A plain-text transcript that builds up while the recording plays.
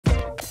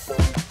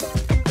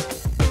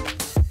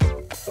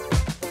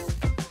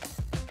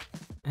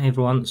Hey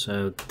everyone,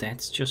 so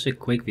that's just a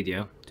quick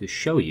video to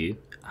show you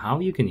how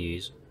you can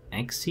use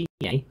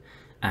XCA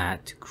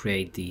to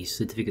create the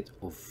certificate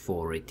of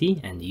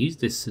authority and use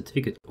this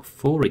certificate of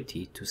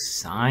authority to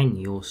sign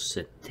your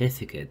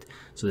certificate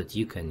so that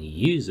you can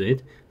use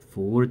it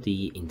for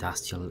the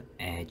industrial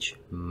edge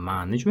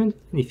management.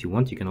 And if you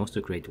want, you can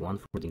also create one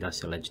for the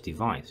industrial edge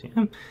device.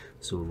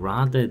 So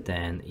rather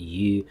than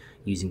you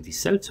using the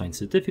self-signed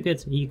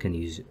certificates, you can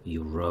use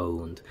your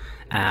own.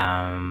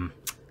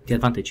 The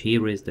advantage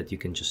here is that you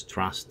can just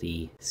trust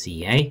the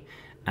CA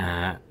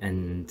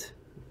and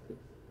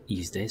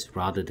use this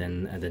rather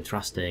than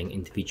trusting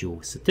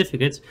individual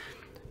certificates.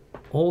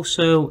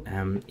 Also,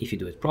 if you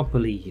do it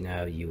properly,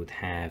 you would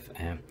have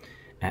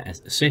a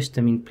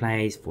system in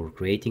place for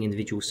creating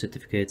individual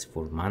certificates,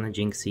 for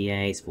managing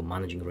CAs, for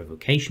managing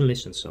revocation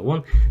lists, and so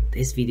on.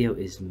 This video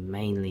is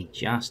mainly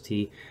just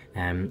to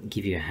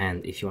give you a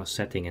hand if you are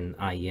setting an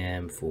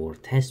IEM for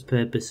test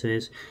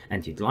purposes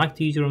and you'd like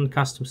to use your own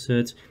custom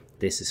certs.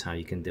 This is how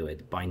you can do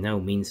it. By no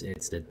means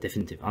it's the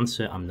definitive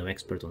answer. I'm no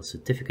expert on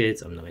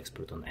certificates. I'm no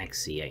expert on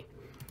XCA.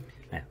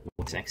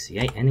 What's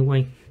XCA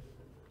anyway?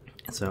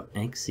 So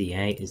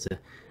XCA is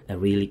a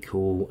really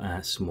cool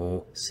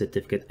small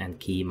certificate and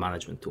key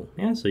management tool.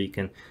 So you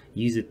can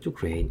use it to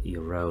create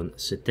your own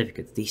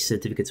certificates. These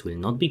certificates will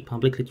not be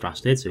publicly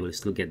trusted, so you will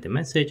still get the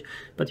message,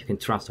 but you can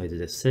trust either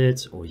the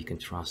certs or you can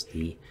trust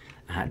the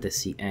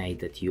CA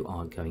that you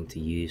are going to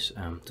use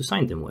to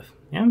sign them with.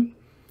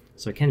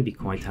 So it can be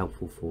quite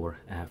helpful for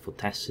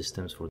test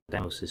systems, for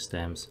demo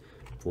systems,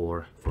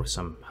 for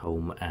some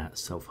home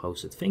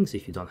self-hosted things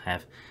if you don't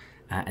have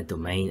a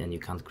domain and you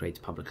can't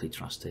create publicly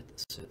trusted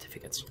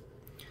certificates.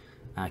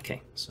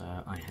 Okay, so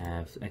I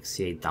have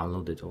XCA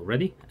downloaded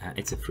already.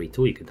 It's a free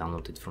tool. You can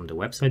download it from the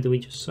website that we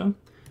just saw.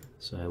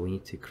 So we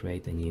need to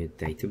create a new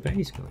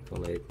database. I'm going to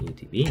call it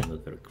newDB. I'm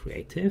not very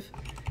creative.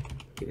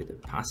 Give it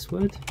a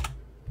password.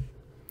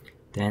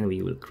 Then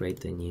we will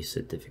create a new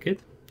certificate.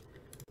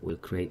 We'll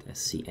create a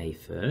CA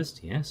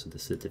first, so the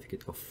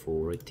certificate of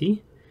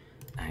authority.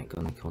 I'm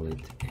gonna call it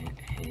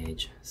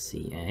Edge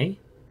CA. I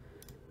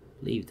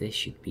believe this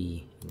should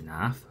be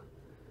enough.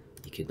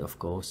 You could of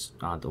course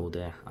add all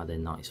the other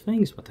nice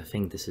things, but I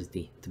think this is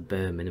the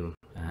bare minimum,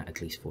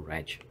 at least for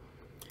Edge.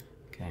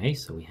 Okay,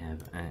 so we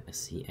have a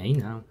CA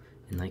now,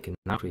 and I can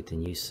now create a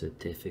new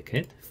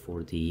certificate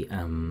for the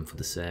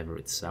server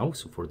itself,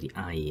 so for the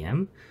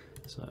IEM.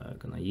 So I'm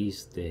gonna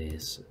use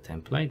this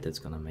template. That's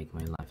gonna make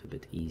my life a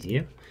bit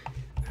easier.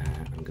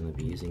 I'm gonna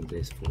be using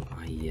this for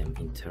IEM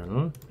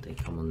internal. The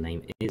common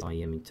name is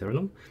IEM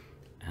internal.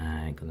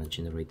 I'm gonna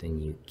generate a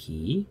new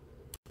key.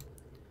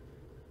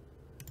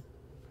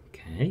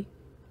 Okay.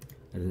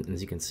 And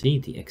as you can see,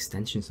 the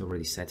extension is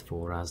already set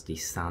for us. The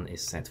SAN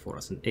is set for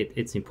us, and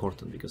it's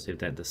important because if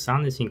the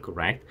SAN is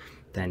incorrect,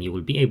 then you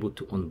will be able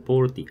to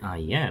onboard the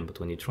IEM. But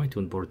when you try to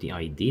onboard the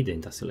ID, the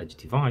industrial edge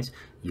device,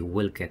 you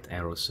will get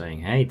errors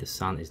saying, "Hey, the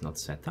SAN is not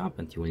set up,"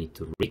 and you will need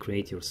to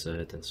recreate your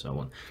cert and so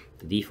on.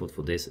 The default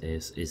for this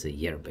is a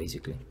year,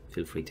 basically.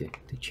 Feel free to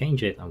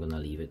change it. I'm gonna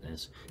leave it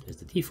as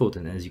the default,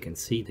 and as you can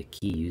see, the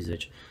key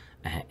usage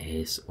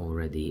is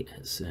already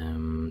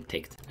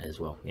ticked as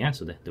well.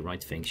 So the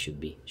right thing should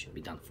be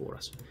done for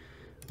us.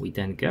 We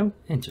then go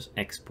and just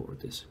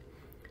export this.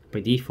 By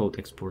default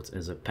exports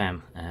as a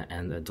PEM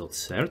and a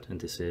 .cert,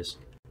 and this is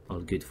all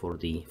good for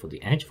the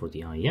edge, for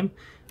the IEM.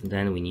 And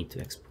then we need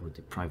to export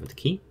the private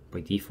key.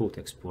 By default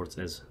exports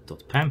as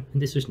 .pem,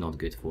 and this is not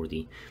good for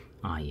the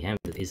IEM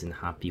that isn't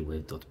happy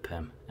with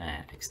 .pem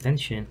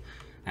extension.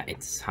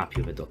 It's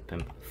happy with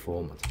 .pem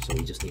format, so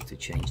we just need to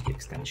change the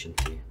extension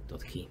to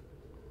 .key.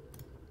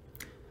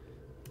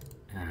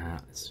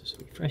 Let's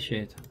just refresh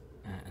it,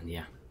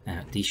 and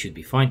these should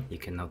be fine. You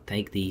can now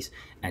take these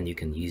and you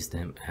can use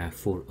them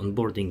for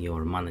onboarding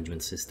your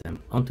management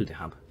system onto the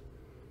hub.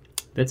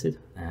 That's it.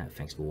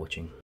 Thanks for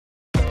watching.